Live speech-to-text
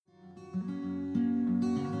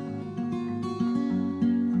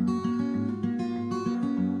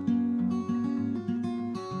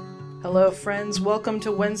Hello, friends. Welcome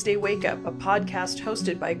to Wednesday Wake Up, a podcast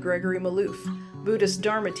hosted by Gregory Maloof, Buddhist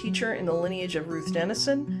Dharma teacher in the lineage of Ruth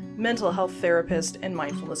Denison, mental health therapist, and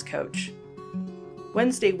mindfulness coach.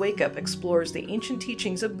 Wednesday Wake Up explores the ancient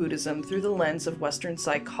teachings of Buddhism through the lens of Western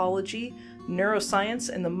psychology, neuroscience,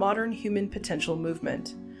 and the modern human potential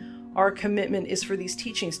movement. Our commitment is for these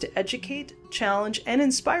teachings to educate, challenge, and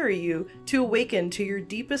inspire you to awaken to your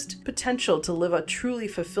deepest potential to live a truly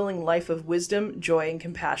fulfilling life of wisdom, joy, and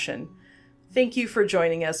compassion. Thank you for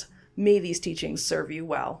joining us. May these teachings serve you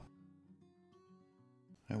well.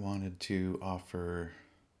 I wanted to offer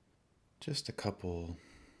just a couple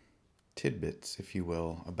tidbits, if you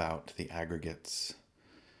will, about the aggregates,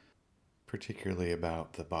 particularly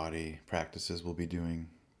about the body practices we'll be doing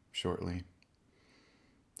shortly.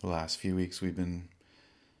 The last few weeks we've been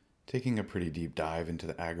taking a pretty deep dive into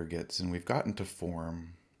the aggregates, and we've gotten to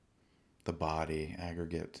form the body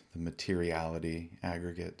aggregate, the materiality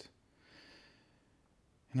aggregate.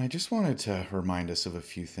 And I just wanted to remind us of a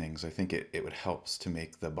few things. I think it helps to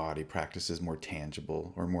make the body practices more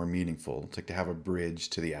tangible or more meaningful. It's like to have a bridge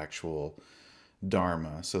to the actual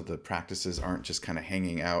Dharma, so the practices aren't just kind of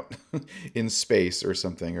hanging out in space or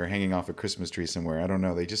something, or hanging off a Christmas tree somewhere. I don't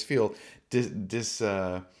know. They just feel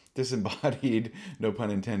disembodied, no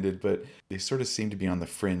pun intended, but they sort of seem to be on the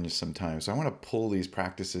fringe sometimes. So I want to pull these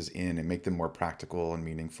practices in and make them more practical and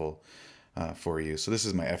meaningful for you. So this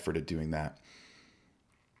is my effort at doing that.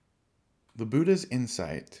 The Buddha's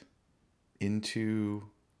insight into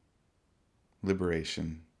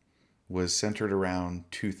liberation was centered around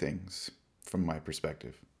two things. From my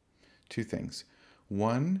perspective, two things.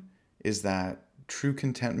 One is that true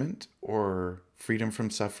contentment or freedom from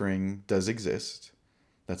suffering does exist.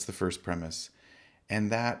 That's the first premise.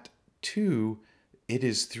 And that, two, it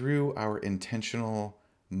is through our intentional,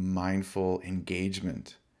 mindful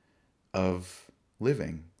engagement of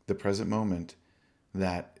living the present moment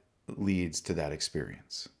that leads to that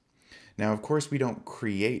experience. Now, of course, we don't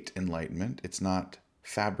create enlightenment. It's not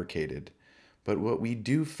fabricated. But what we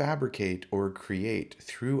do fabricate or create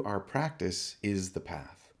through our practice is the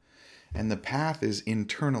path. And the path is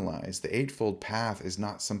internalized. The Eightfold Path is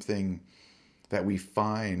not something that we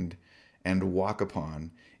find and walk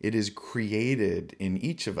upon. It is created in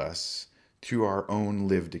each of us through our own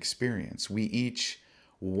lived experience. We each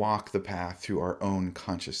walk the path through our own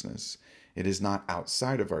consciousness. It is not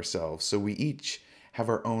outside of ourselves. So we each have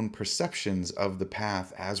our own perceptions of the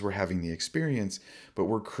path as we're having the experience, but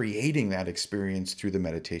we're creating that experience through the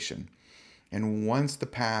meditation. And once the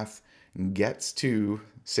path gets to,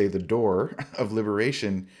 say, the door of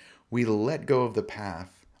liberation, we let go of the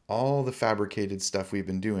path, all the fabricated stuff we've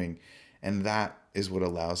been doing, and that is what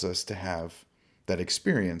allows us to have that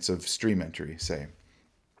experience of stream entry, say,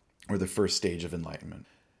 or the first stage of enlightenment.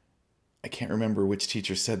 I can't remember which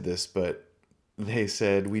teacher said this, but they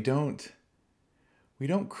said, we don't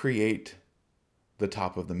create the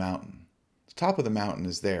top of the mountain. The top of the mountain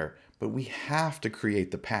is there, but we have to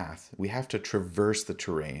create the path. We have to traverse the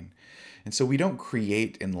terrain. And so we don't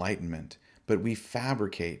create enlightenment, but we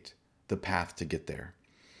fabricate the path to get there.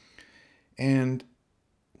 And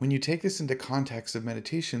when you take this into context of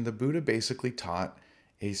meditation, the Buddha basically taught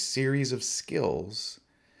a series of skills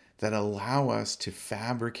that allow us to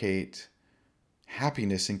fabricate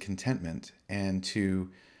happiness and contentment and to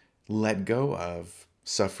let go of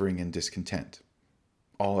suffering and discontent,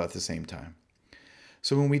 all at the same time.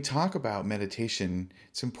 So when we talk about meditation,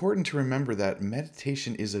 it's important to remember that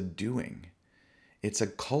meditation is a doing. It's a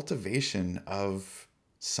cultivation of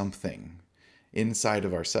something inside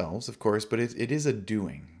of ourselves, of course, but it is a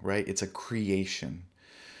doing, right? It's a creation.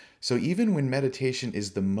 So even when meditation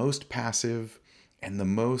is the most passive and the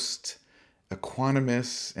most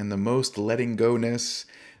equanimous and the most letting go-ness,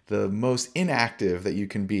 the most inactive that you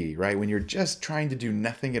can be, right? When you're just trying to do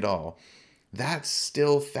nothing at all, that's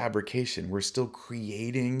still fabrication. We're still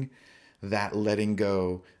creating that letting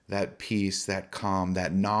go, that peace, that calm,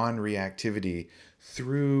 that non-reactivity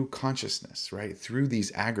through consciousness, right? Through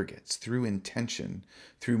these aggregates, through intention,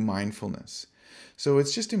 through mindfulness. So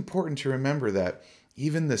it's just important to remember that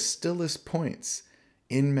even the stillest points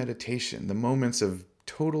in meditation, the moments of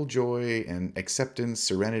total joy and acceptance,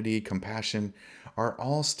 serenity, compassion, are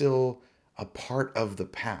all still a part of the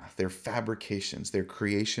path. They're fabrications, they're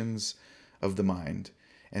creations of the mind.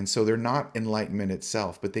 And so they're not enlightenment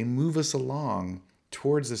itself, but they move us along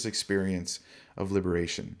towards this experience of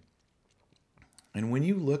liberation. And when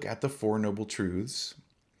you look at the Four Noble Truths,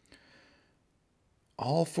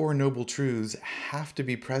 all Four Noble Truths have to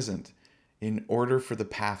be present in order for the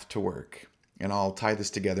path to work. And I'll tie this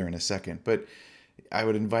together in a second, but I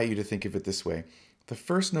would invite you to think of it this way. The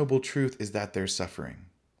first noble truth is that there's suffering.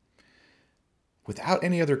 Without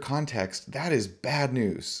any other context, that is bad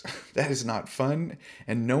news. That is not fun,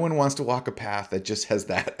 and no one wants to walk a path that just has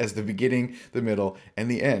that as the beginning, the middle, and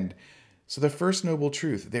the end. So the first noble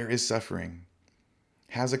truth, there is suffering,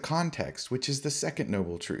 has a context, which is the second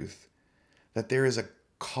noble truth, that there is a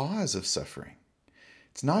cause of suffering.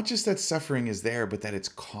 It's not just that suffering is there, but that it's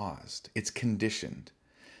caused, it's conditioned.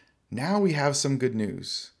 Now we have some good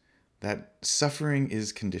news. That suffering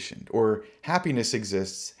is conditioned, or happiness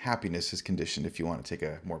exists, happiness is conditioned, if you want to take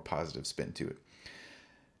a more positive spin to it.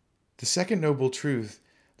 The second noble truth,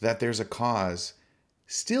 that there's a cause,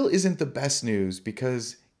 still isn't the best news,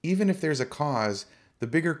 because even if there's a cause, the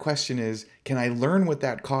bigger question is, can I learn what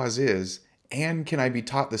that cause is, and can I be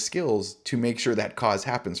taught the skills to make sure that cause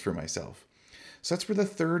happens for myself? So that's where the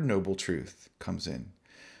third noble truth comes in.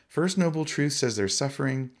 First noble truth says there's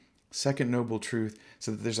suffering. Second noble truth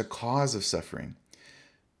says that there's a cause of suffering.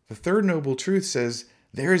 The third noble truth says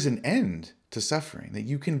there is an end to suffering, that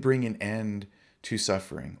you can bring an end to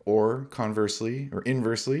suffering. Or conversely, or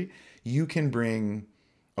inversely, you can bring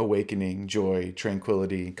awakening, joy,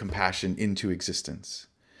 tranquility, compassion into existence.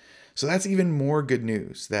 So that's even more good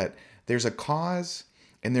news, that there's a cause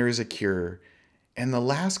and there is a cure. And the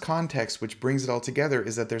last context, which brings it all together,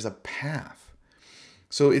 is that there's a path.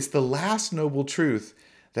 So it's the last noble truth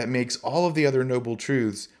that makes all of the other noble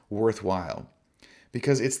truths worthwhile.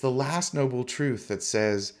 Because it's the last noble truth that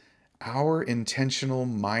says our intentional,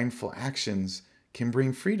 mindful actions can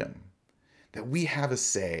bring freedom. That we have a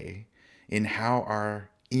say in how our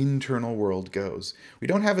internal world goes. We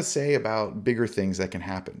don't have a say about bigger things that can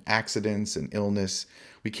happen, accidents and illness.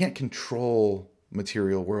 We can't control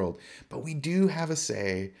material world, but we do have a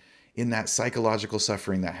say in that psychological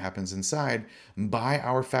suffering that happens inside by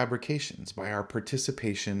our fabrications, by our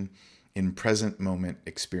participation in present moment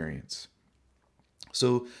experience.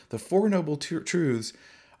 So the Four Noble Truths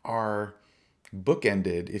are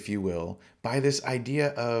bookended, if you will, by this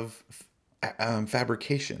idea of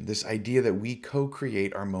fabrication, this idea that we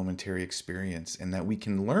co-create our momentary experience and that we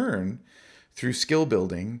can learn through skill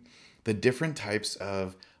building the different types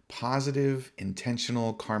of positive,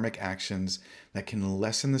 intentional, karmic actions that can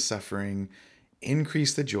lessen the suffering,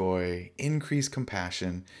 increase the joy, increase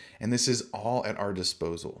compassion, and this is all at our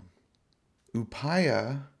disposal.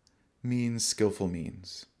 Upaya means skillful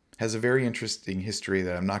means. Has a very interesting history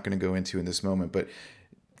that I'm not going to go into in this moment, but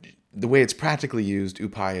the way it's practically used,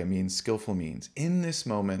 upaya means skillful means. In this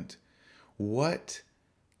moment, what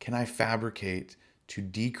can I fabricate to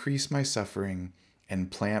decrease my suffering and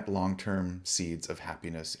plant long-term seeds of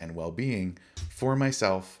happiness and well-being for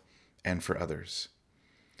myself and for others?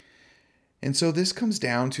 And so this comes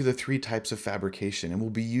down to the three types of fabrication, and we'll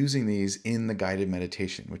be using these in the guided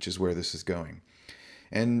meditation, which is where this is going.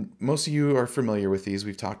 And most of you are familiar with these.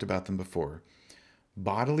 We've talked about them before.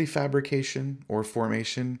 Bodily fabrication or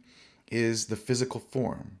formation is the physical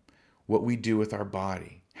form, what we do with our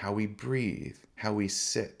body, how we breathe, how we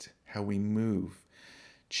sit, how we move.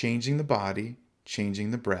 Changing the body,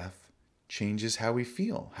 changing the breath, changes how we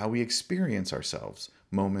feel, how we experience ourselves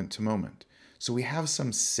moment to moment. So we have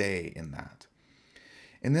some say in that.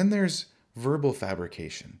 And then there's verbal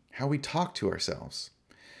fabrication, how we talk to ourselves.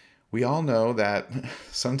 We all know that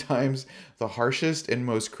sometimes the harshest and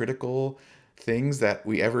most critical things that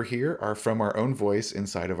we ever hear are from our own voice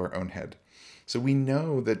inside of our own head. So we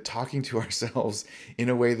know that talking to ourselves in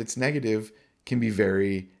a way that's negative can be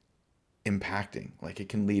very impacting. Like it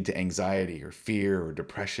can lead to anxiety or fear or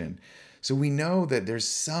depression. So we know that there's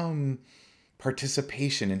some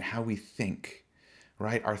participation in how we think,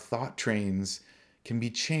 right? Our thought trains can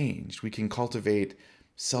be changed. We can cultivate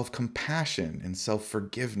self-compassion and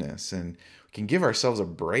self-forgiveness, and we can give ourselves a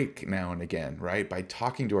break now and again, right? By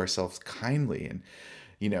talking to ourselves kindly and,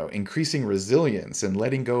 increasing resilience and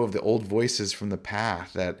letting go of the old voices from the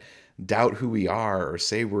past that doubt who we are or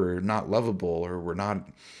say we're not lovable or we're not,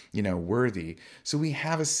 worthy. So we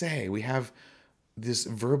have a say. We have this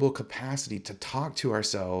verbal capacity to talk to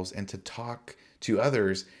ourselves and to talk to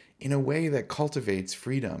others in a way that cultivates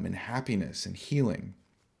freedom and happiness and healing.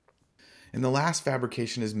 And the last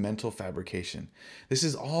fabrication is mental fabrication. This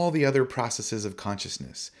is all the other processes of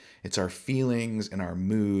consciousness. It's our feelings and our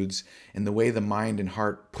moods and the way the mind and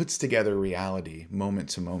heart puts together reality moment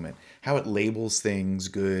to moment, how it labels things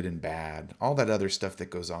good and bad, all that other stuff that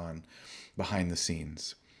goes on behind the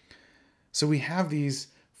scenes. So we have these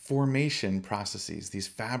formation processes, these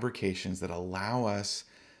fabrications that allow us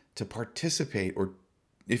to participate, or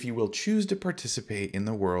if you will, choose to participate in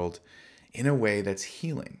the world in a way that's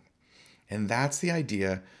healing. And that's the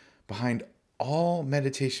idea behind all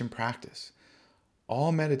meditation practice.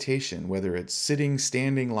 All meditation, whether it's sitting,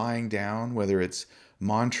 standing, lying down, whether it's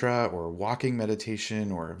mantra or walking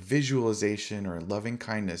meditation or visualization or loving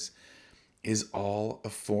kindness is all a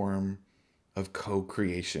form of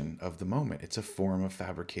co-creation of the moment. It's a form of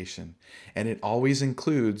fabrication. And it always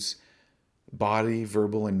includes body,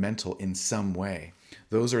 verbal, and mental in some way.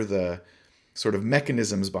 Those are the sort of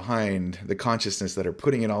mechanisms behind the consciousness that are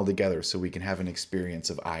putting it all together so we can have an experience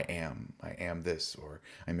of I am this, or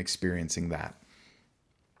I'm experiencing that.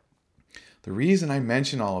 The reason I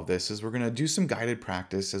mention all of this is we're going to do some guided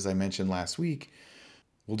practice, as I mentioned last week.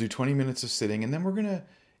 We'll do 20 minutes of sitting, and then we're going to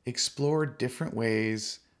explore different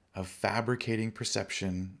ways of fabricating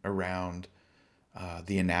perception around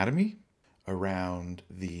the anatomy, around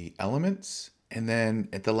the elements, and then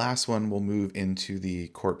at the last one, we'll move into the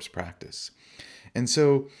corpse practice. And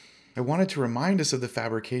so I wanted to remind us of the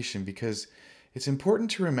fabrication because it's important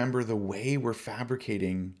to remember the way we're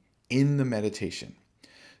fabricating in the meditation.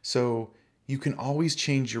 So you can always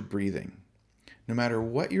change your breathing. No matter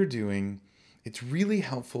what you're doing, it's really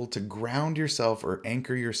helpful to ground yourself or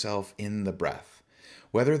anchor yourself in the breath.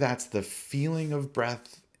 Whether that's the feeling of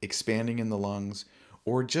breath expanding in the lungs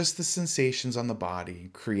or just the sensations on the body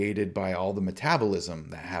created by all the metabolism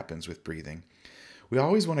that happens with breathing, we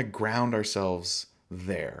always want to ground ourselves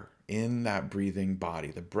there in that breathing body,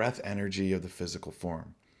 the breath energy of the physical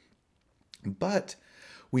form. But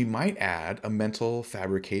we might add a mental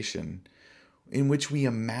fabrication in which we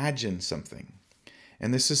imagine something.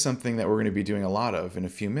 And this is something that we're going to be doing a lot of in a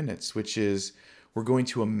few minutes, which is we're going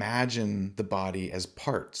to imagine the body as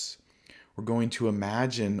parts. We're going to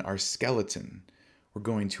imagine our skeleton. We're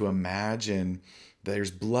going to imagine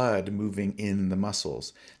there's blood moving in the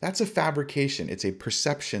muscles. That's a fabrication. It's a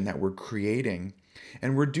perception that we're creating,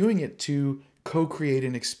 and we're doing it to co-create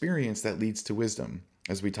an experience that leads to wisdom,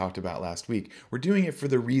 as we talked about last week. We're doing it for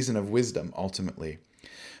the reason of wisdom, ultimately.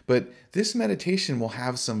 But this meditation will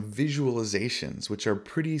have some visualizations, which are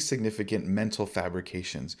pretty significant mental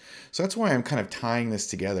fabrications. So that's why I'm kind of tying this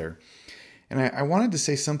together. And I wanted to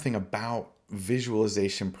say something about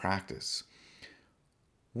visualization practice.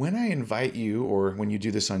 When I invite you, or when you do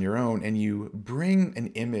this on your own, and you bring an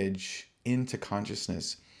image into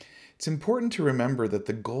consciousness, it's important to remember that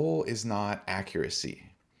the goal is not accuracy.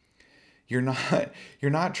 You're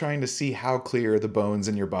not trying to see how clear the bones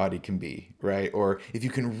in your body can be, right? Or if you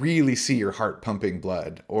can really see your heart pumping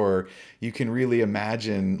blood, or you can really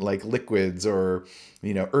imagine like liquids or,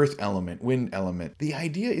 earth element, wind element. The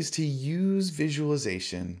idea is to use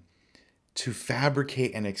visualization to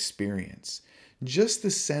fabricate an experience. Just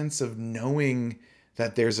the sense of knowing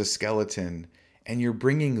that there's a skeleton and you're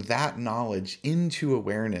bringing that knowledge into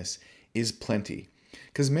awareness is plenty.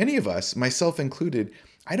 Because many of us, myself included,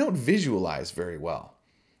 I don't visualize very well.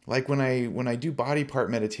 Like when I do body part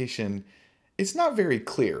meditation, it's not very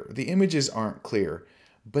clear. The images aren't clear,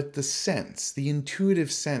 but the sense, the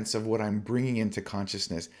intuitive sense of what I'm bringing into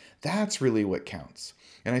consciousness, that's really what counts.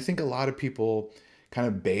 And I think a lot of people kind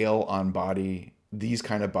of bail on these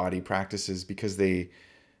kind of body practices because they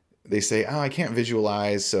say, I can't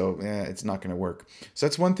visualize, so it's not going to work. So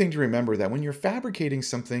that's one thing to remember, that when you're fabricating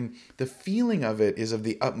something, the feeling of it is of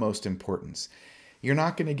the utmost importance. You're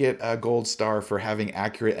not going to get a gold star for having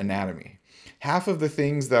accurate anatomy. Half of the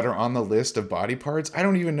things that are on the list of body parts, I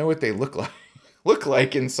don't even know what they look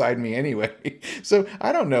like inside me anyway. So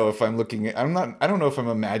I don't know if I don't know if I'm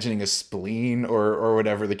imagining a spleen or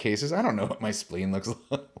whatever the case is. I don't know what my spleen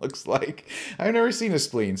looks like. I've never seen a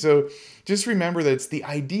spleen. So just remember that it's the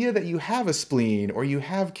idea that you have a spleen or you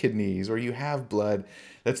have kidneys or you have blood.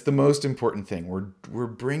 That's the most important thing. We're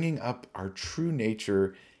bringing up our true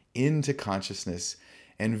nature into consciousness,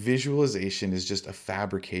 and visualization is just a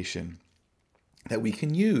fabrication that we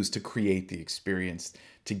can use to create the experience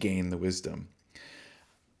to gain the wisdom.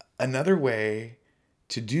 Another way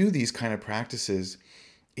to do these kind of practices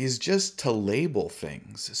is just to label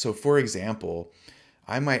things. So for example,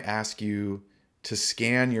 I might ask you to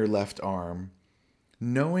scan your left arm,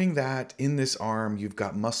 knowing that in this arm you've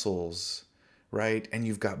got muscles, right? And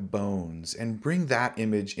you've got bones, and bring that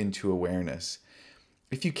image into awareness.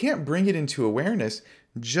 If you can't bring it into awareness,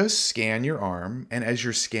 just scan your arm. And as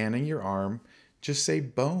you're scanning your arm, just say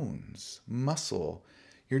bones, muscle.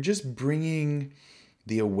 You're just bringing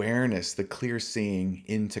the awareness, the clear seeing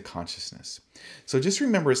into consciousness. So just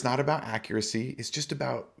remember, it's not about accuracy. It's just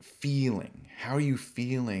about feeling. How are you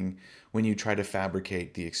feeling when you try to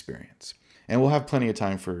fabricate the experience? And we'll have plenty of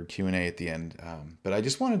time for Q&A at the end. But I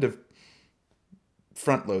just wanted to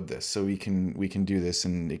front load this so we can do this,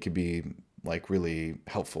 and it could be like really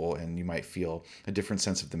helpful, and you might feel a different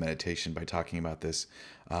sense of the meditation by talking about this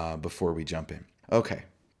before we jump in. Okay,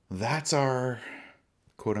 that's our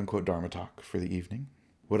quote-unquote Dharma talk for the evening.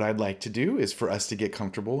 what I'd like to do is for us to get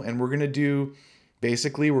comfortable, and we're going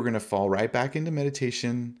to fall right back into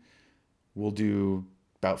meditation. We'll do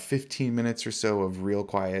about 15 minutes or so of real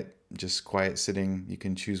quiet, just quiet sitting. You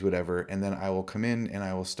can choose whatever. And then I will come in and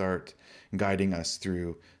I will start guiding us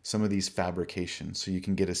through some of these fabrications so you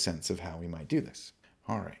can get a sense of how we might do this.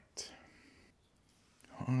 All right.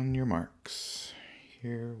 On your marks,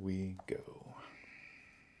 here we go.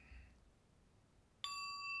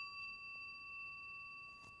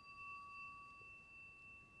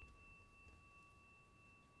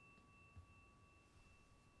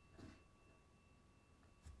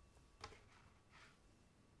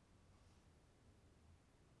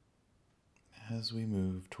 As we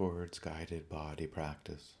move towards guided body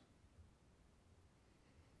practice,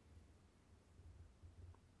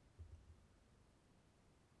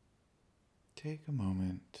 take a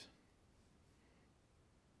moment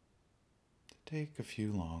to take a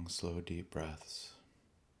few long, slow, deep breaths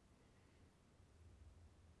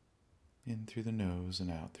in through the nose and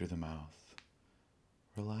out through the mouth,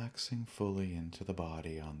 relaxing fully into the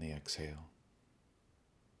body on the exhale.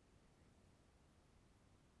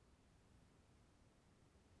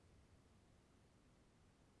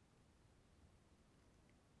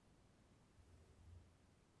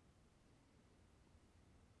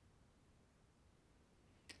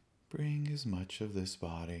 Bring as much of this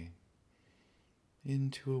body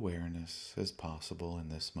into awareness as possible in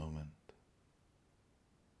this moment.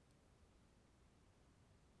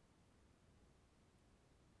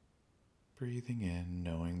 Breathing in,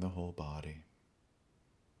 knowing the whole body.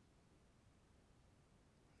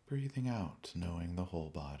 Breathing out, knowing the whole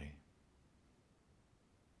body.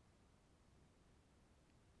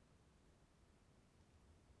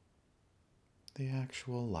 The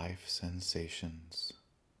actual life sensations.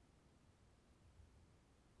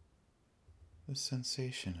 The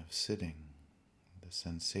sensation of sitting, the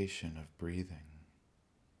sensation of breathing.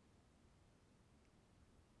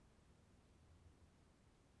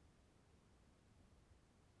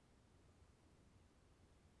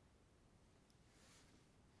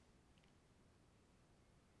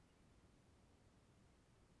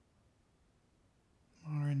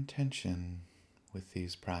 Our intention with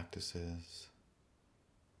these practices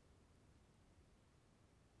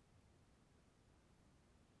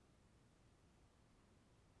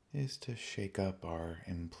is to shake up our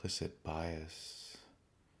implicit bias,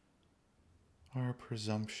 our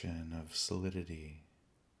presumption of solidity,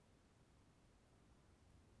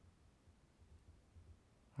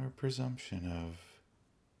 our presumption of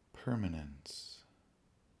permanence,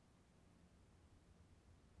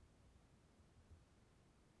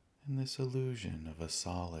 and this illusion of a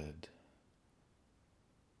solid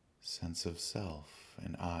sense of self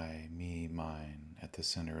and I, me, mine at the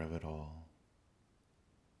center of it all.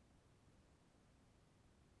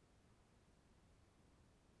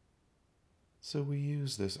 So we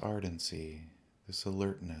use this ardency, this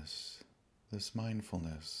alertness, this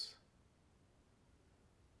mindfulness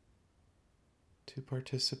to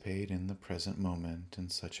participate in the present moment in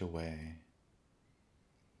such a way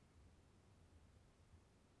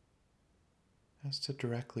as to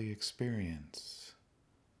directly experience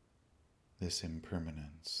this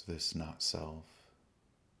impermanence, this not self.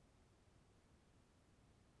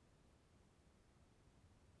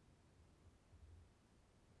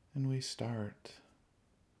 And we start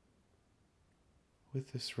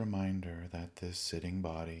with this reminder that this sitting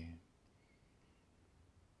body,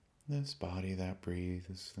 this body that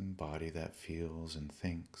breathes and body that feels and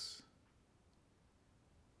thinks,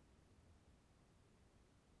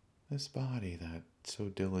 this body that so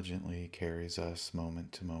diligently carries us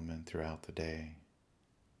moment to moment throughout the day,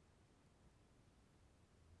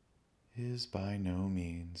 is by no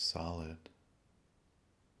means solid.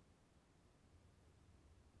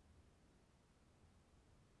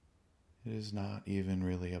 It is not even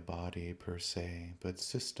really a body per se, but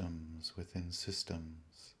systems within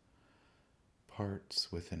systems,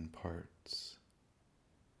 parts within parts,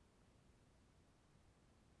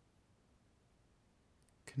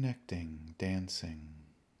 connecting, dancing,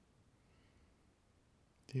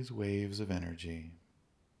 these waves of energy.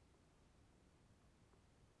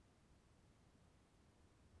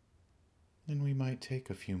 And we might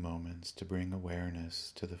take a few moments to bring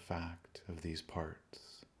awareness to the fact of these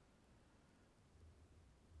parts.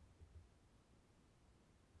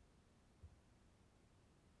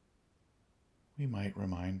 We might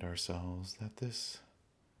remind ourselves that this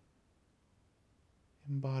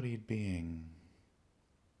embodied being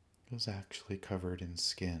is actually covered in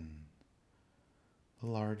skin, the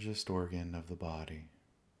largest organ of the body.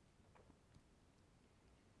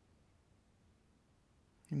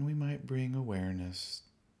 And we might bring awareness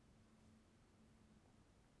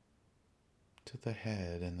to the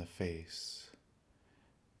head and the face,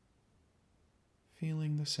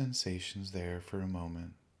 feeling the sensations there for a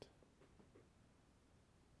moment.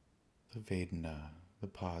 The Vedana, the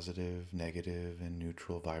positive, negative, and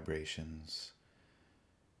neutral vibrations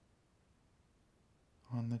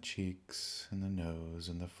on the cheeks and the nose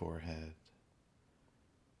and the forehead,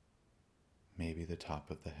 maybe the top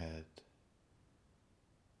of the head.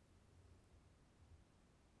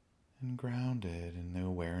 And grounded in the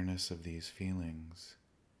awareness of these feelings,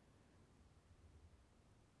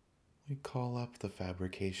 we call up the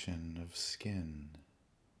fabrication of skin,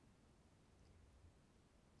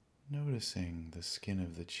 noticing the skin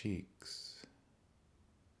of the cheeks,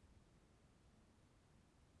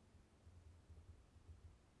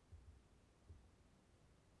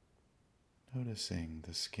 noticing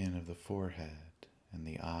the skin of the forehead and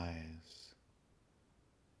the eyes,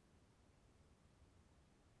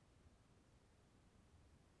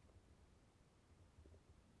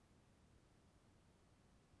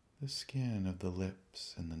 the skin of the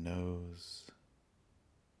lips and the nose.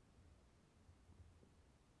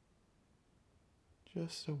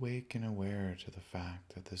 Just awake and aware to the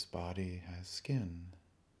fact that this body has skin.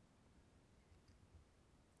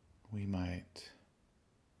 We might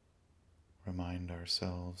remind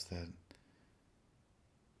ourselves that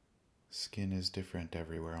skin is different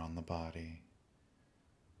everywhere on the body.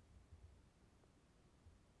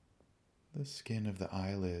 The skin of the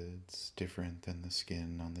eyelids different than the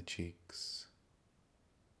skin on the cheeks.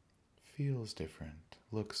 Feels different,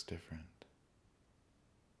 looks different.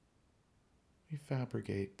 We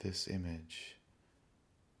fabricate this image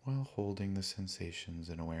while holding the sensations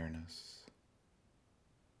in awareness.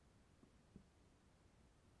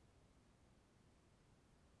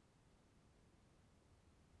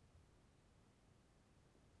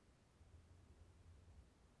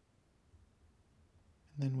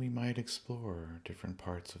 And then we might explore different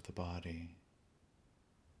parts of the body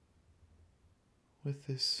with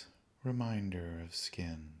this reminder of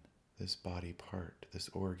skin, this body part, this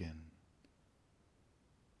organ.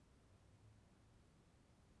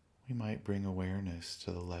 We might bring awareness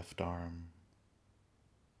to the left arm,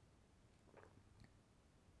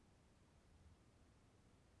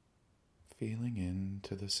 feeling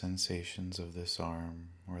into the sensations of this arm,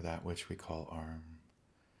 or that which we call arm,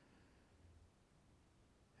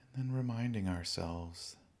 and then reminding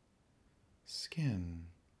ourselves, skin,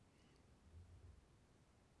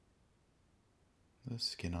 the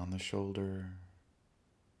skin on the shoulder,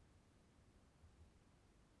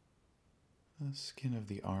 the skin of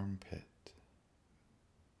the armpit,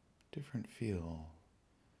 different feel,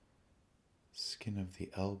 skin of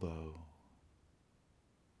the elbow,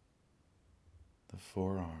 the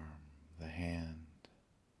forearm, the hand.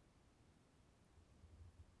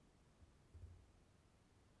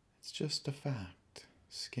 It's just a fact,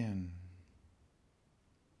 skin.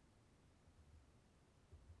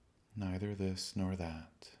 Neither this nor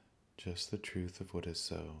that, just the truth of what is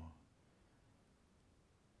so.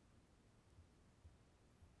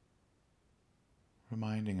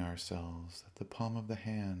 Reminding ourselves that the palm of the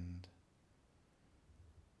hand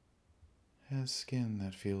has skin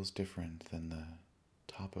that feels different than the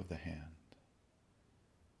top of the hand.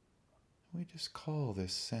 We just call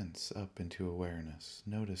this sense up into awareness,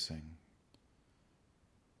 noticing.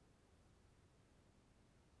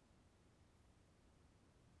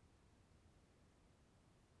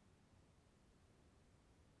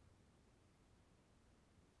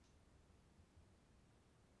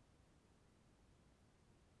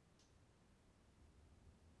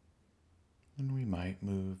 And we might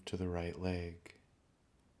move to the right leg.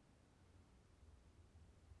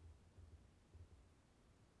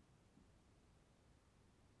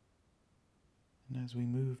 And as we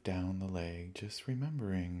move down the leg, just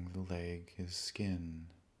remembering the leg is skin.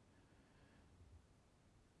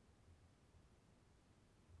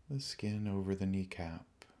 The skin over the kneecap,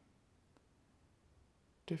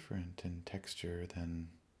 different in texture than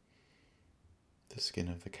the skin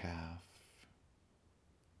of the calf.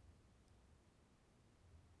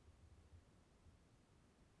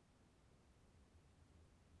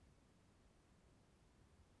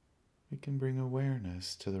 We can bring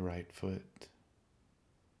awareness to the right foot.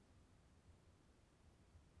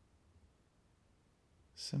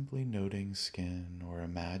 Simply noting skin or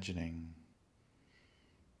imagining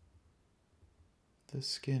the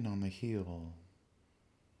skin on the heel,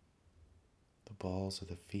 the balls of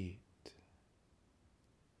the feet,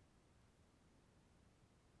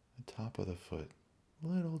 the top of the foot, a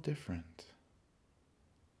little different.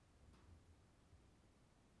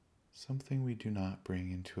 Something we do not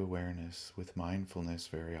bring into awareness with mindfulness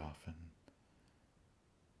very often.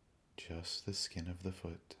 just the skin of the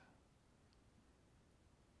foot.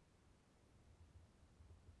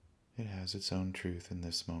 It has its own truth in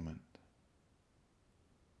this moment.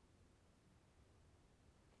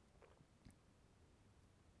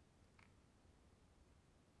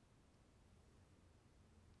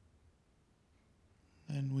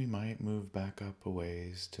 Then we might move back up a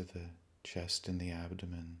ways to the chest and the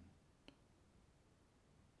abdomen.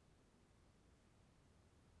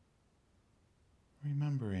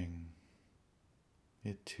 Remembering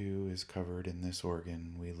it too is covered in this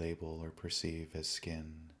organ we label or perceive as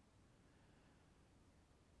skin.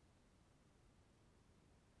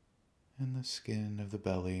 And the skin of the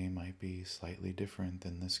belly might be slightly different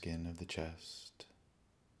than the skin of the chest.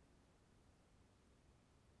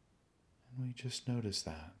 And we just notice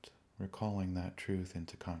that, recalling that truth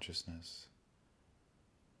into consciousness,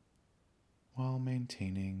 while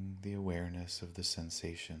maintaining the awareness of the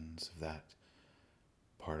sensations of that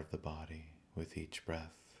part of the body with each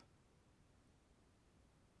breath.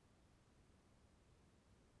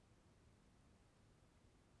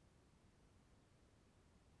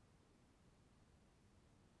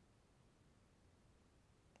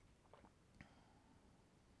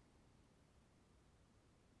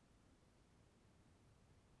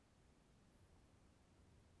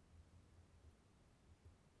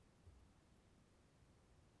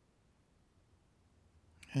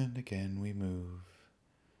 And again we move,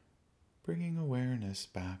 bringing awareness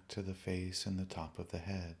back to the face and the top of the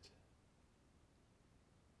head.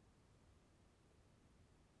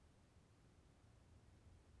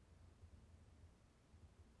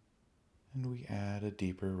 And we add a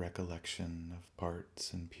deeper recollection of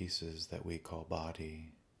parts and pieces that we call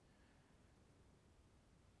body.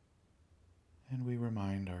 And we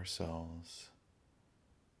remind ourselves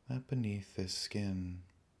that beneath this skin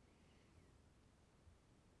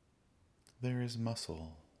there is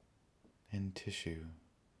muscle and tissue.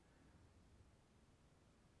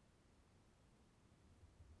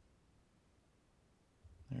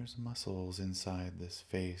 There's muscles inside this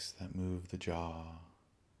face that move the jaw.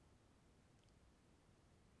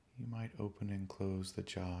 You might open and close the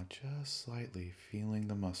jaw just slightly, feeling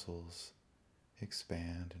the muscles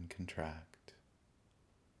expand and contract.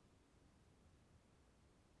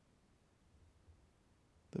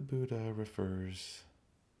 The Buddha refers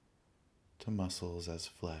to muscles as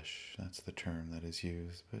flesh. That's the term that is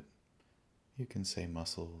used, but you can say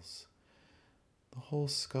muscles. The whole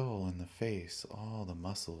skull and the face, all the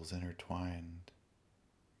muscles intertwined.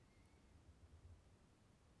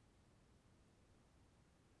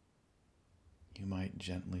 You might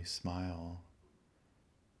gently smile,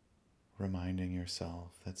 reminding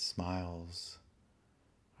yourself that smiles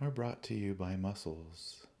are brought to you by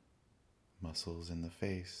muscles, muscles in the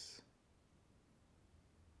face.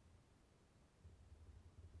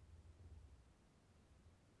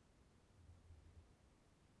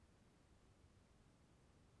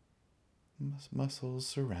 Muscles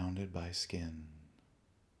surrounded by skin.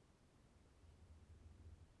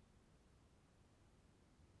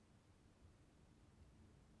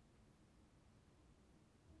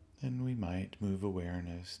 Then we might move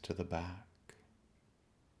awareness to the back.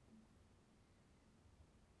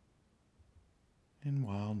 And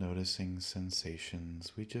while noticing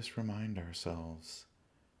sensations, we just remind ourselves,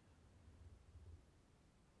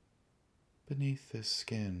 beneath this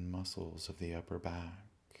skin, muscles of the upper back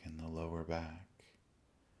and the lower back.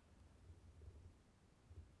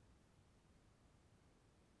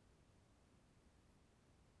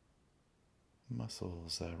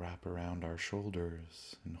 Muscles that wrap around our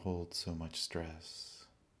shoulders and hold so much stress.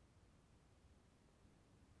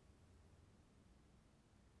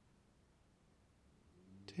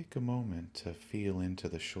 Take a moment to feel into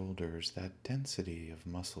the shoulders, that density of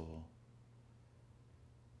muscle.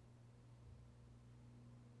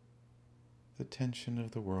 The tension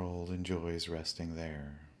of the world enjoys resting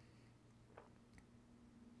there.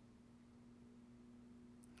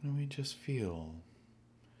 And we just feel.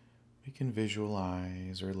 We can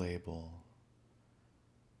visualize or label.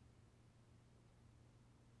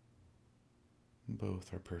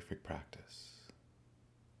 Both are perfect practice.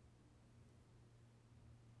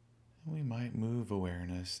 And we might move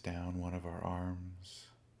awareness down one of our arms,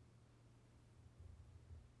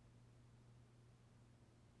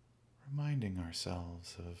 reminding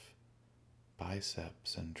ourselves of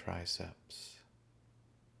biceps and triceps,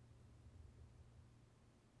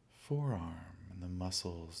 forearm and the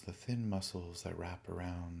muscles, the thin muscles that wrap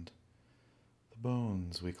around the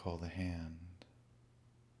bones we call the hand.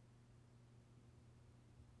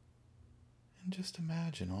 And just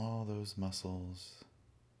imagine all those muscles,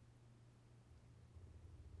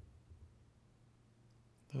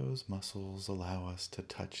 Those muscles allow us to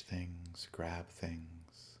touch things, grab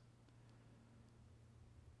things.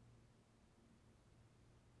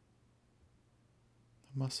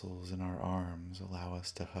 The muscles in our arms allow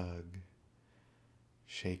us to hug,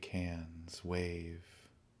 shake hands, wave.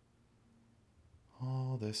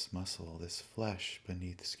 All this muscle, this flesh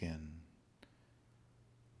beneath skin,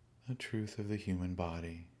 the truth of the human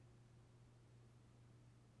body.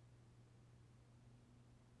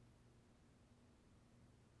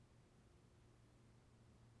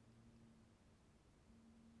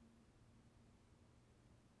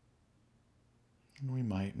 And we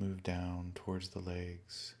might move down towards the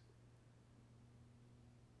legs,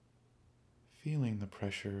 feeling the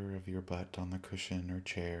pressure of your butt on the cushion or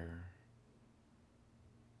chair.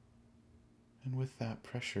 And with that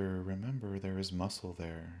pressure, remember there is muscle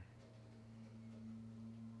there.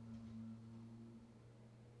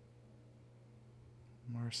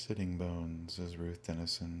 Our sitting bones, as Ruth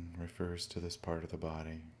Denison refers to this part of the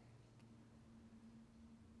body.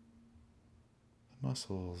 The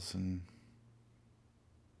muscles and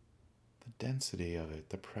the density of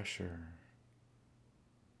it, the pressure.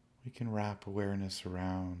 We can wrap awareness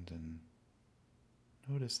around and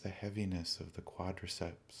notice the heaviness of the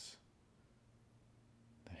quadriceps,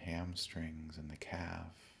 the hamstrings and the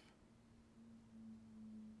calf.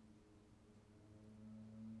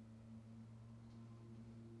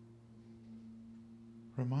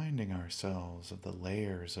 Reminding ourselves of the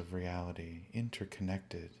layers of reality,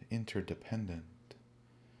 interconnected, interdependent,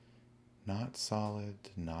 not solid,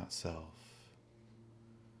 not self.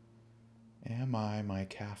 Am I my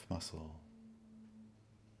calf muscle?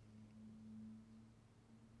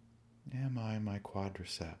 Am I my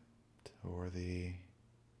quadricep, or the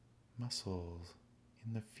muscles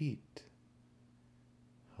in the feet?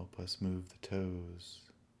 Help us move the toes.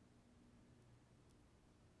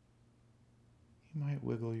 You might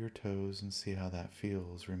wiggle your toes and see how that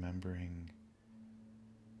feels, remembering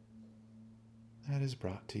that is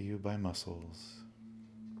brought to you by muscles.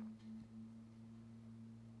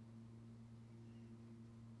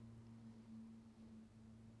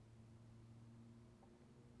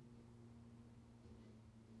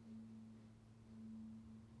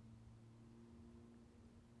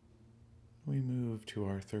 We move to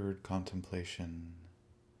our third contemplation.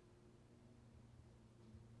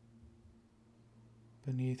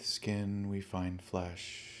 Beneath skin we find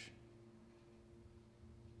flesh.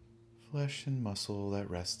 Flesh and muscle that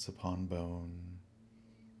rests upon bone,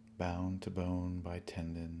 bound to bone by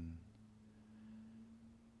tendon.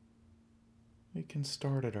 We can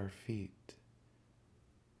start at our feet.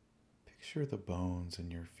 Picture the bones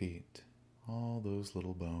in your feet, all those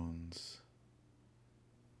little bones.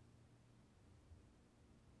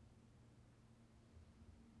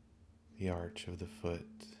 The arch of the foot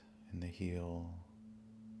and the heel.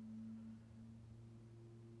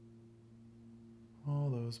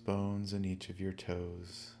 All those bones in each of your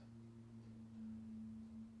toes.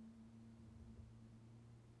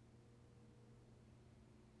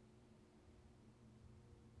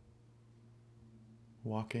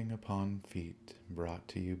 Walking upon feet brought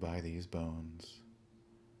to you by these bones.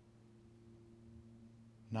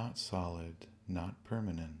 Not solid, not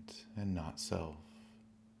permanent, and not self.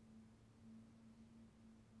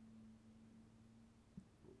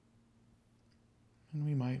 And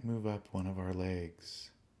we might move up one of our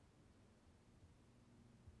legs.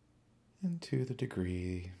 And to the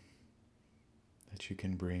degree that you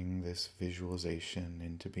can bring this visualization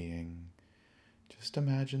into being, just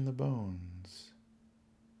imagine the bones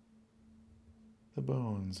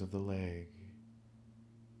of the leg,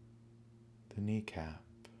 the kneecap.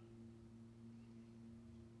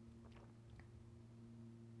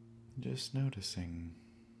 Just noticing.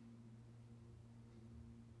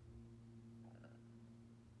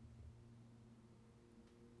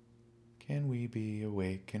 Can we be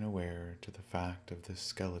awake and aware to the fact of this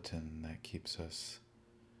skeleton that keeps us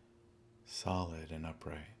solid and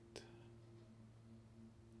upright?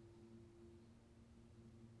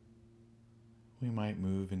 We might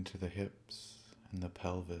move into the hips and the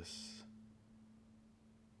pelvis,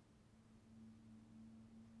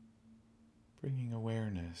 bringing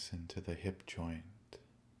awareness into the hip joint.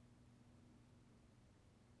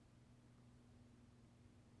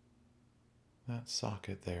 That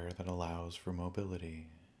socket there that allows for mobility,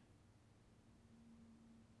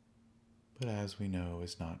 but as we know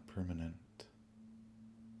is not permanent.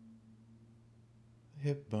 The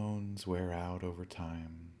hip bones wear out over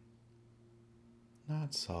time.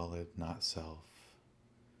 Not solid, not self.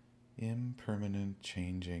 Impermanent,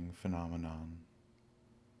 changing phenomenon.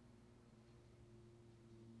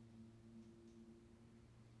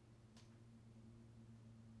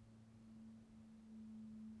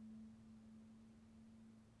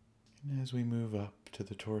 And as we move up to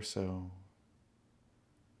the torso,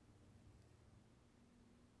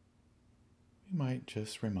 we might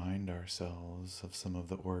just remind ourselves of some of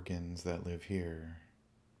the organs that live here.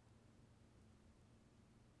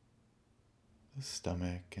 The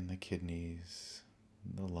stomach and the kidneys,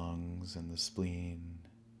 the lungs and the spleen,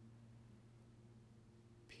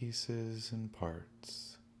 pieces and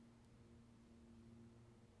parts.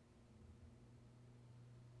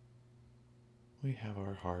 We have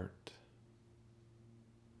our heart.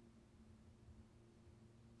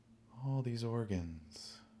 All these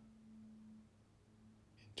organs,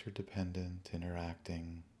 interdependent,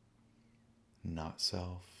 interacting, not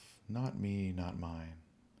self, not me, not mine.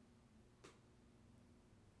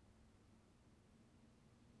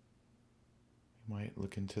 We might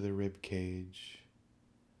look into the rib cage.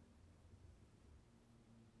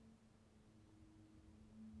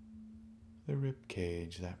 The rib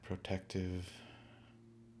cage, that protective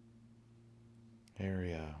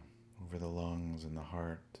area over the lungs and the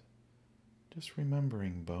heart. Just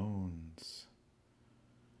remembering bones.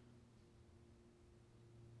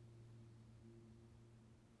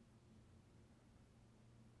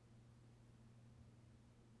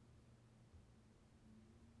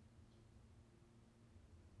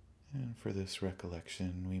 And for this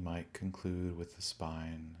recollection, we might conclude with the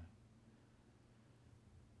spine.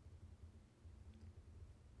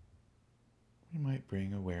 We might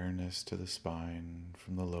bring awareness to the spine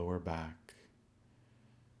from the lower back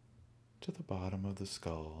to the bottom of the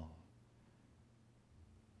skull,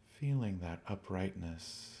 feeling that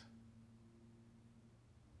uprightness.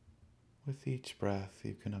 With each breath,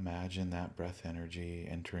 you can imagine that breath energy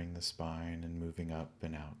entering the spine and moving up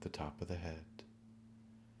and out the top of the head.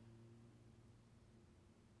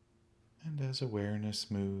 And as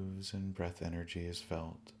awareness moves and breath energy is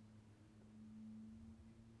felt,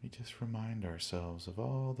 we just remind ourselves of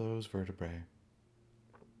all those vertebrae,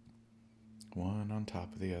 one on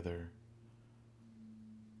top of the other,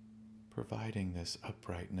 providing this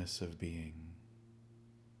uprightness of being.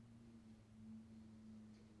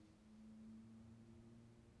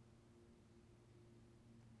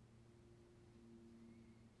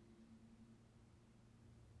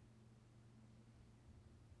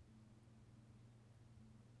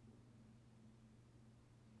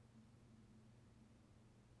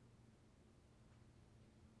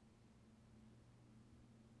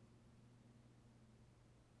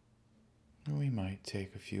 We might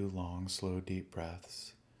take a few long, slow, deep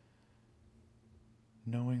breaths,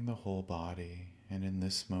 knowing the whole body, and in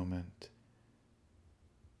this moment,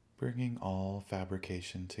 bringing all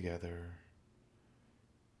fabrication together,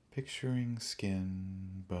 picturing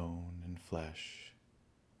skin, bone, and flesh,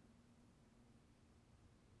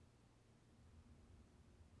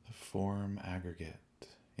 the form aggregate,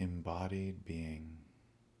 embodied being.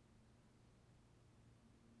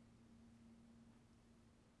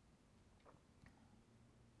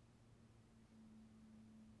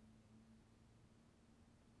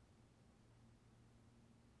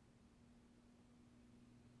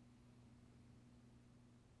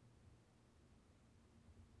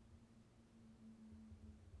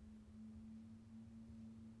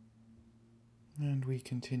 And we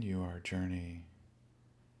continue our journey,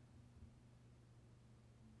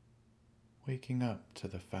 waking up to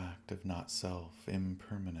the fact of not self,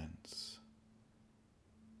 impermanence,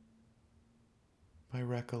 by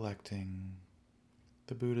recollecting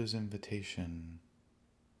the Buddha's invitation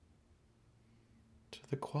to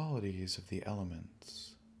the qualities of the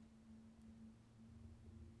elements.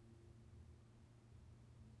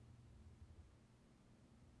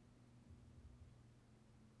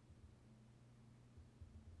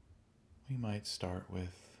 We might start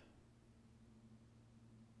with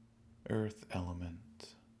earth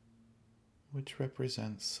element, which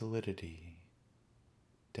represents solidity,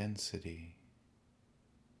 density,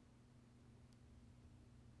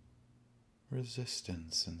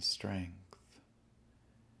 resistance, and strength.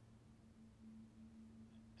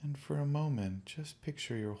 And for a moment, just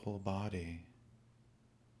picture your whole body.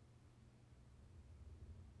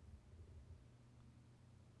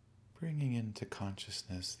 Bringing into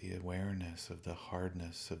consciousness the awareness of the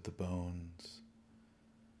hardness of the bones,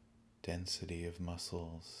 density of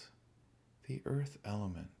muscles, the earth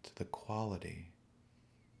element, the quality.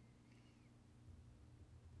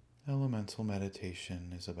 Elemental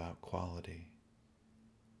meditation is about quality.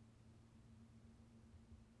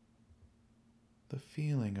 The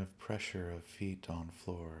feeling of pressure of feet on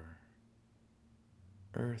floor,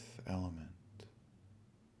 earth element.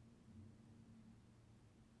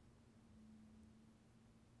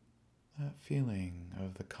 That feeling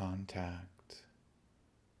of the contact,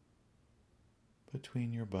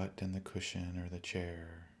 between your butt and the cushion or the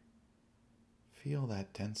chair. Feel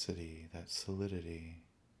that density, that solidity.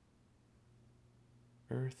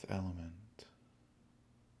 Earth element.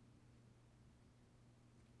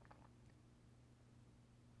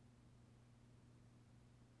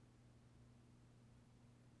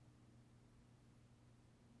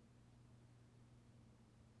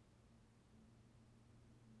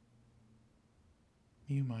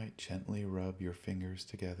 You might gently rub your fingers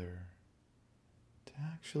together to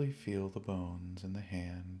actually feel the bones in the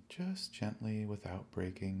hand, just gently without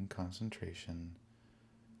breaking concentration,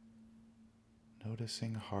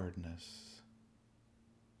 noticing hardness,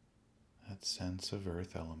 that sense of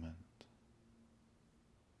earth element.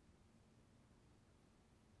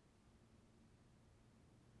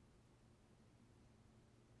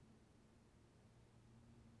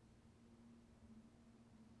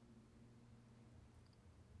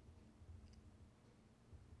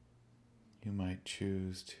 You might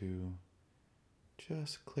choose to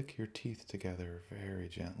just click your teeth together very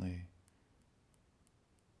gently,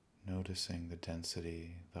 noticing the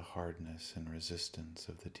density, the hardness, and resistance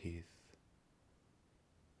of the teeth.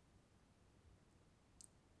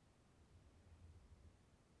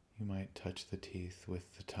 You might touch the teeth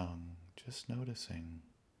with the tongue, just noticing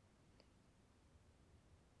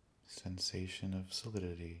sensation of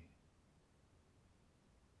solidity,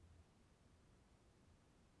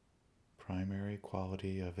 primary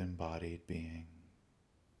quality of embodied being,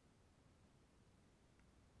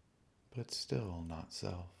 but still not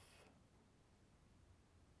self.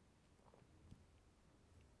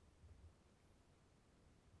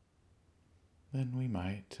 Then we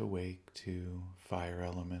might awake to fire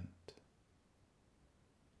element,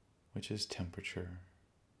 which is temperature,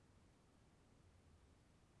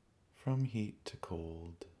 from heat to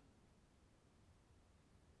cold.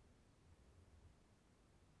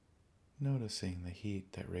 Noticing the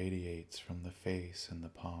heat that radiates from the face and the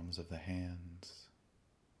palms of the hands.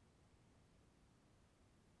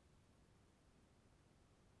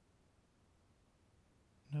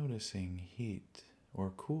 Noticing heat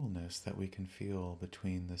or coolness that we can feel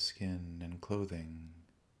between the skin and clothing.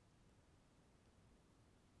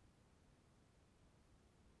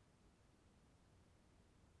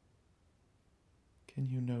 Can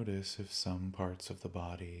you notice if some parts of the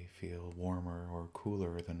body feel warmer or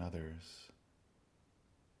cooler than others?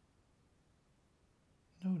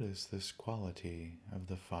 Notice this quality of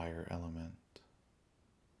the fire element.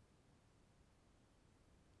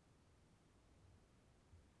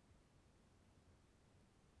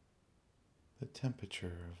 The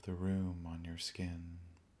temperature of the room on your skin.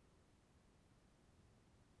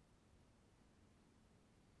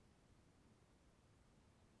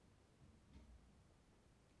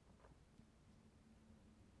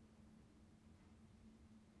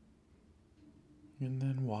 And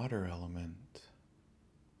then water element.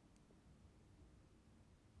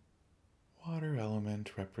 Water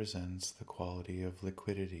element represents the quality of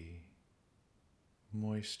liquidity,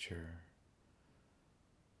 moisture,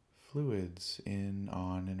 fluids in,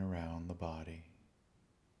 on, and around the body.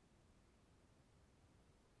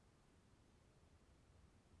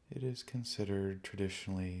 It is considered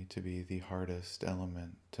traditionally to be the hardest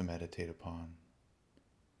element to meditate upon.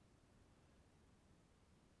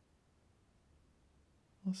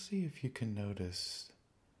 We'll see if you can notice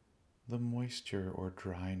the moisture or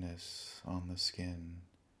dryness on the skin.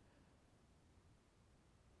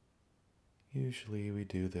 Usually we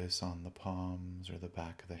do this on the palms or the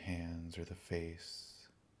back of the hands or the face.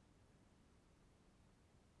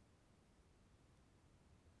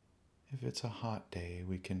 If it's a hot day,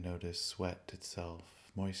 we can notice sweat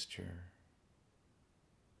itself, moisture.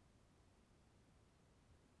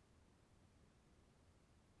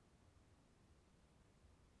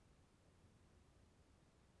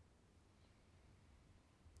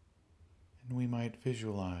 And we might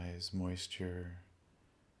visualize moisture,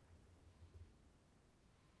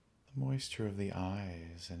 the moisture of the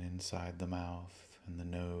eyes and inside the mouth and the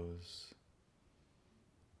nose.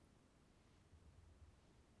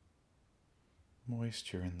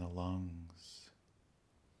 Moisture in the lungs.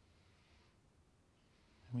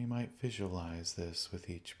 And we might visualize this with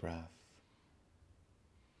each breath,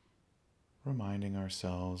 reminding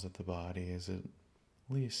ourselves that the body is at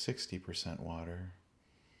least 60% water.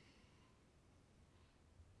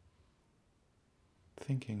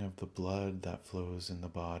 Thinking of the blood that flows in the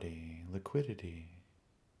body, liquidity.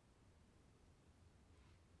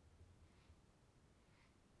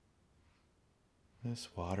 This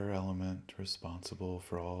water element responsible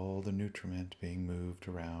for all the nutriment being moved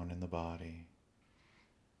around in the body.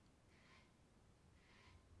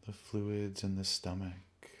 The fluids in the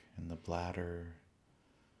stomach and the bladder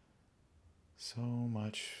So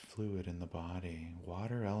much fluid in the body.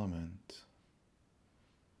 Water element,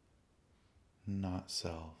 not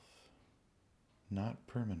self, not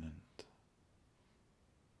permanent,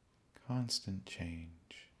 constant change.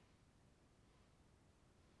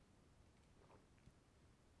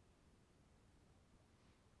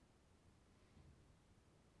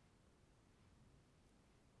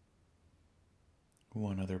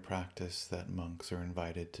 One other practice that monks are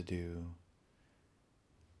invited to do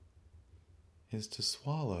is to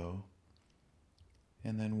swallow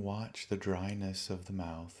and then watch the dryness of the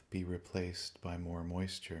mouth be replaced by more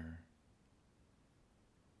moisture.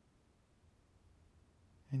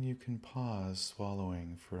 And you can pause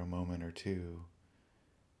swallowing for a moment or two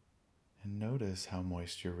and notice how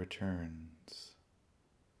moisture returns.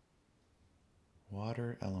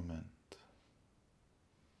 Water element.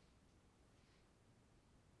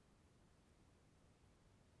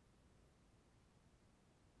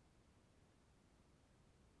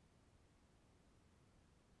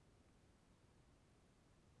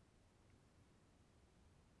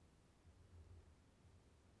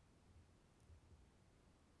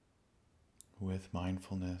 With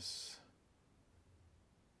mindfulness,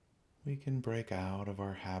 we can break out of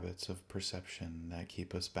our habits of perception that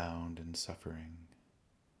keep us bound in suffering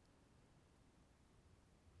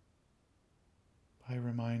by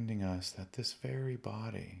reminding us that this very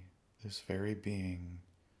body, this very being,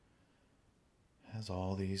 has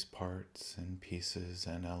all these parts and pieces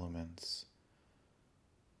and elements,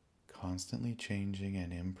 constantly changing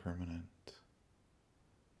and impermanent.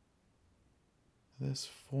 This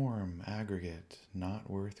form aggregate not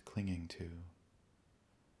worth clinging to,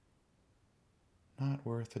 not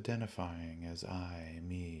worth identifying as I,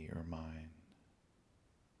 me, or mine.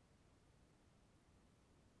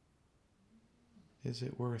 Is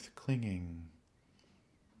it worth clinging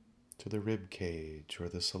to the rib cage or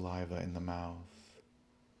the saliva in the mouth,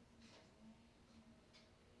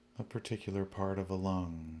 a particular part of a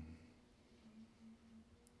lung?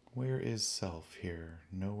 Where is self here?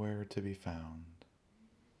 Nowhere to be found.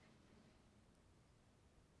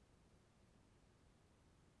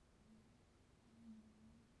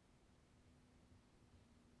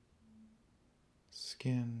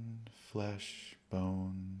 Skin, flesh,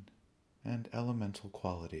 bone, and elemental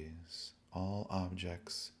qualities, all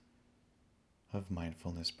objects of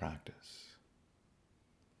mindfulness practice.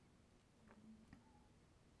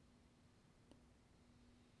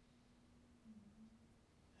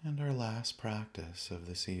 And our last practice of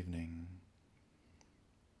this evening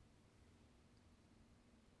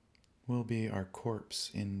will be our corpse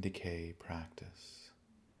in decay practice.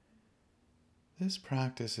 This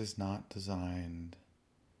practice is not designed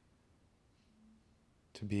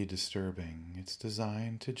to be disturbing. It's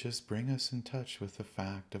designed to just bring us in touch with the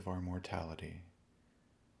fact of our mortality.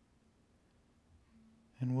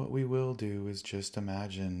 And what we will do is just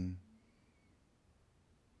imagine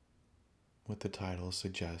what the title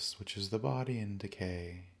suggests, which is the body in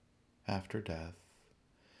decay after death.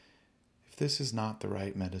 If this is not the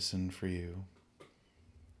right medicine for you,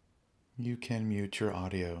 you can mute your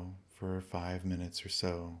audio for 5 minutes or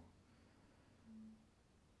so,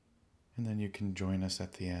 and then you can join us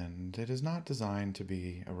at the end. It is not designed to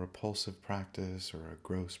be a repulsive practice or a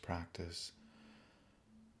gross practice,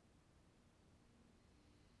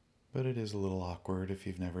 but it is a little awkward if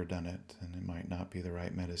you've never done it, and it might not be the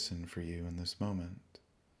right medicine for you in this moment.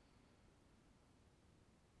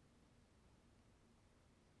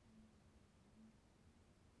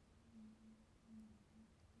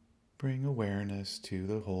 Bring awareness to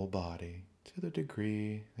the whole body to the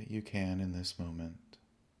degree that you can in this moment.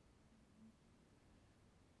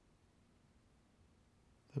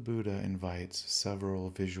 The Buddha invites several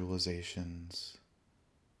visualizations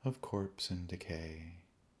of corpse in decay,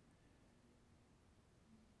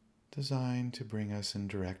 designed to bring us in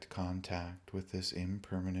direct contact with this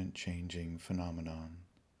impermanent changing phenomenon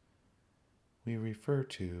we refer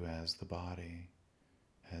to as the body,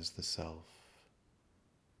 as the self,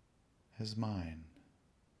 as mine.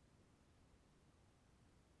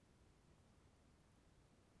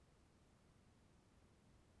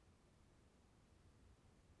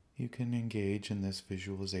 You can engage in this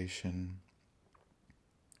visualization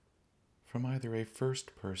from either a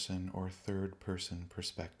first person or third person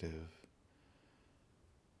perspective.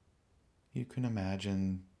 You can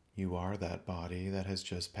imagine you are that body that has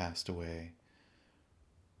just passed away,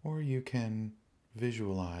 or you can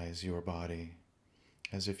visualize your body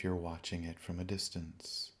as if you're watching it from a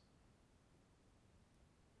distance.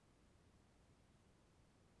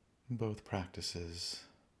 Both practices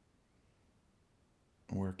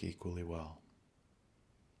work equally well.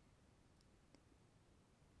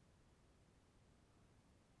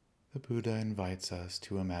 The Buddha invites us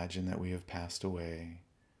to imagine that we have passed away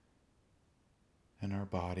and our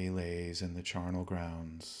body lays in the charnel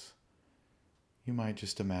grounds. You might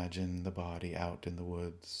just imagine the body out in the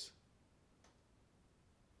woods.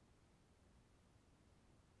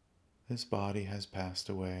 This body has passed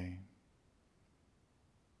away.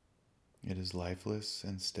 It is lifeless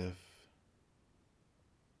and stiff.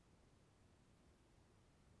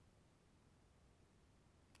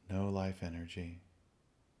 No life energy.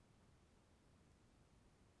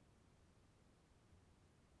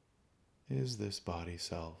 Is this body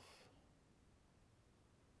self?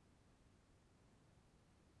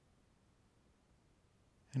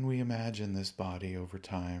 And we imagine this body over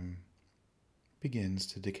time begins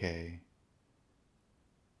to decay.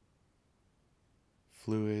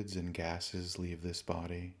 Fluids and gases leave this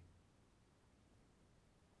body.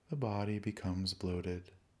 The body becomes bloated,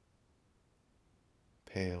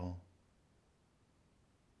 pale.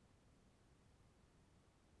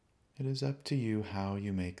 It is up to you how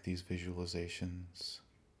you make these visualizations.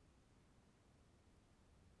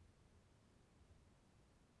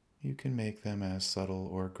 You can make them as subtle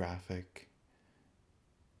or graphic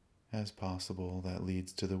as possible. That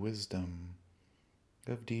leads to the wisdom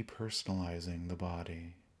of depersonalizing the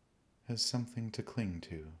body as something to cling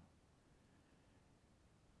to.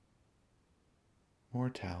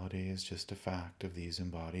 Mortality is just a fact of these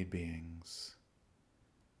embodied beings.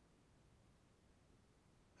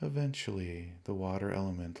 Eventually, the water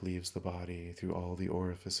element leaves the body through all the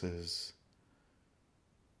orifices.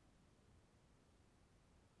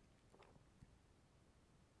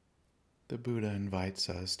 The Buddha invites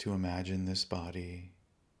us to imagine this body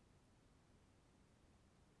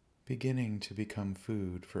beginning to become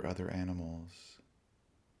food for other animals.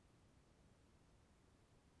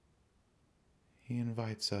 He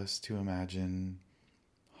invites us to imagine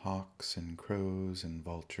hawks and crows and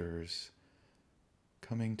vultures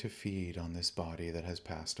coming to feed on this body that has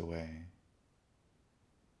passed away.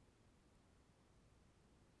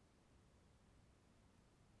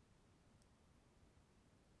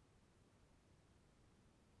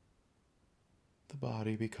 The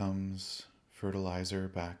body becomes fertilizer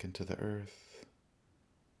back into the earth,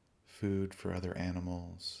 food for other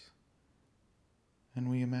animals, and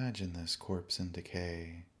we imagine this corpse in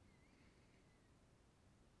decay.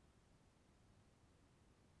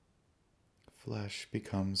 Flesh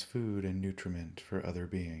becomes food and nutriment for other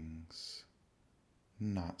beings,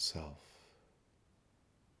 not self.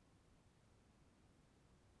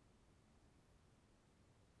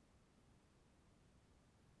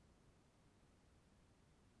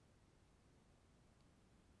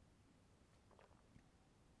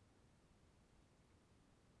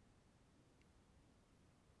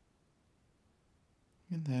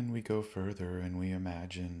 And then we go further and we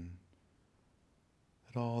imagine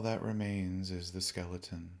that all that remains is the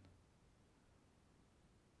skeleton.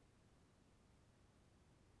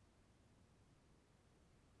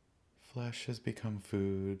 Flesh has become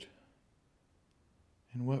food,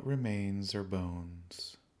 and what remains are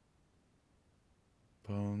bones.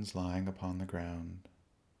 Bones lying upon the ground.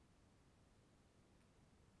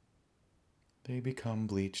 They become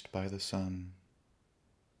bleached by the sun.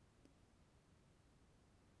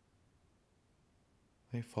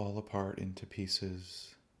 They fall apart into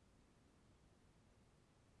pieces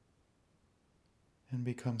and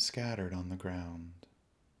become scattered on the ground.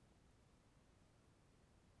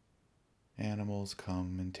 Animals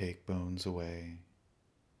come and take bones away.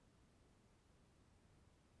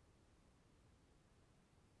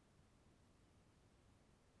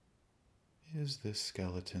 Is this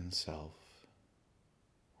skeleton self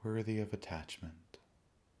worthy of attachment?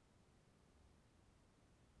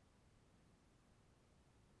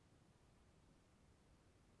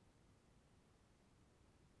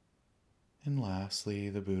 And lastly,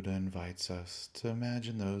 the Buddha invites us to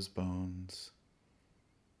imagine those bones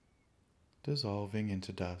dissolving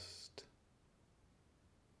into dust,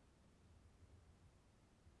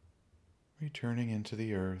 returning into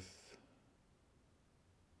the earth,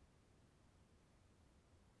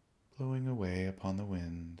 blowing away upon the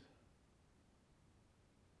wind.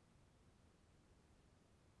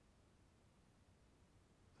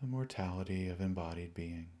 The mortality of embodied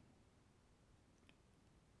being.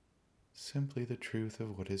 Simply the truth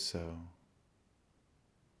of what is so.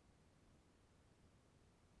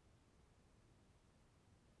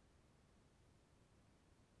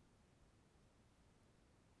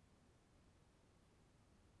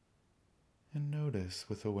 And notice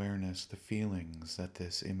with awareness the feelings that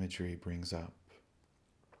this imagery brings up.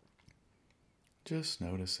 Just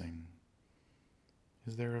noticing.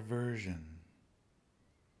 Is there aversion?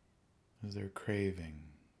 Is there craving?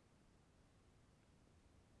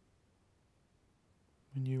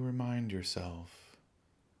 and you remind yourself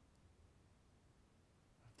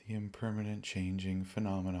of the impermanent changing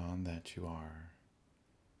phenomenon that you are,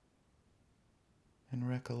 and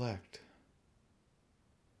recollect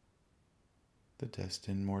the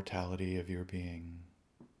destined mortality of your being.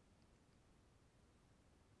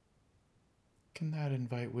 Can that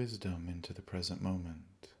invite wisdom into the present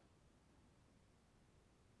moment?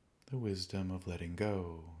 The wisdom of letting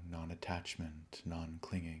go, non-attachment,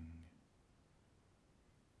 non-clinging.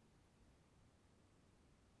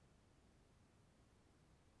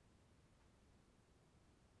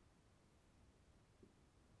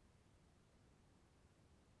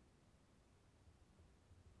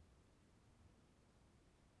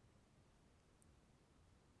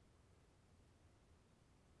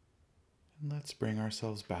 And let's bring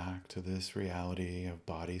ourselves back to this reality of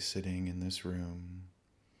body sitting in this room.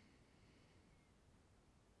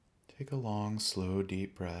 Take a long, slow,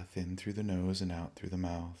 deep breath in through the nose and out through the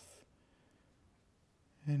mouth,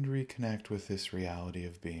 and reconnect with this reality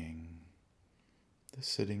of being, the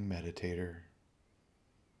sitting meditator,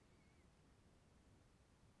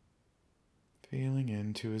 feeling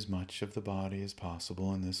into as much of the body as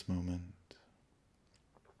possible in this moment.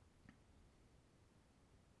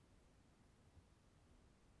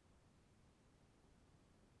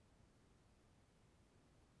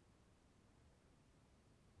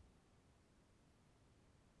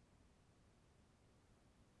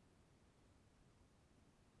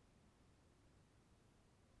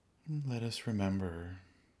 And let us remember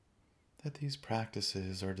that these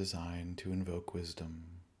practices are designed to invoke wisdom,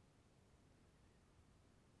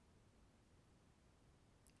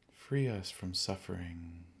 free us from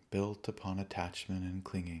suffering built upon attachment and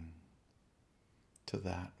clinging to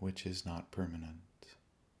that which is not permanent.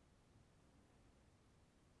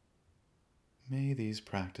 May these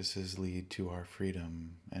practices lead to our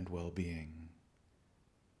freedom and well-being.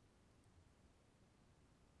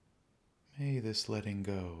 May this letting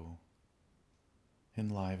go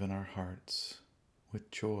enliven our hearts with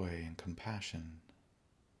joy and compassion.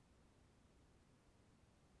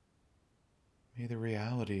 May the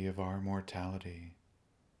reality of our mortality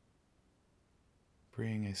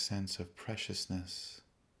bring a sense of preciousness,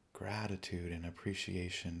 gratitude, and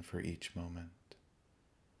appreciation for each moment,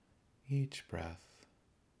 each breath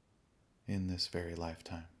in this very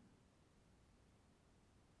lifetime.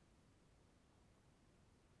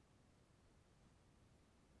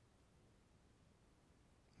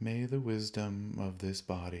 May the wisdom of this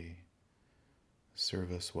body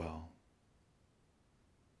serve us well.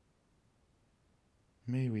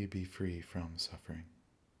 May we be free from suffering.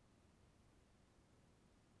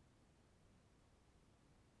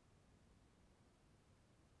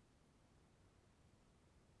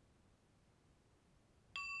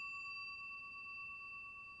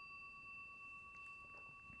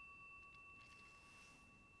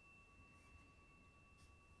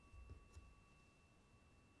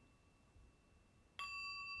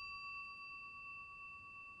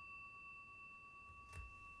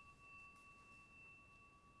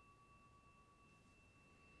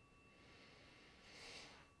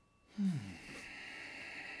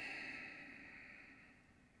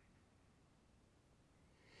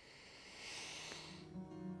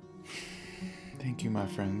 Thank you, my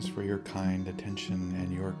friends, for your kind attention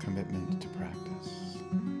and your commitment to practice.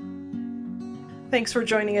 Thanks for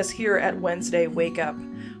joining us here at Wednesday Wake Up.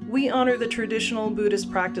 We honor the traditional Buddhist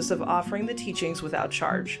practice of offering the teachings without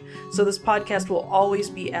charge, so this podcast will always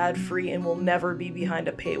be ad-free and will never be behind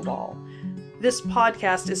a paywall. This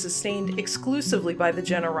podcast is sustained exclusively by the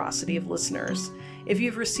generosity of listeners. If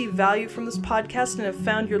you've received value from this podcast and have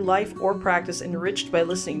found your life or practice enriched by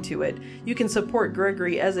listening to it, you can support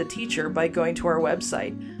Gregory as a teacher by going to our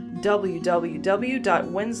website,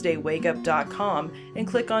 www.wednesdaywakeup.com, and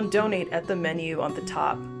click on Donate at the menu on the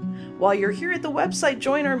top. While you're here at the website,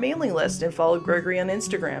 join our mailing list and follow Gregory on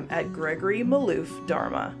Instagram at Gregory Maloof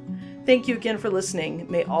Dharma. Thank you again for listening.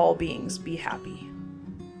 May all beings be happy.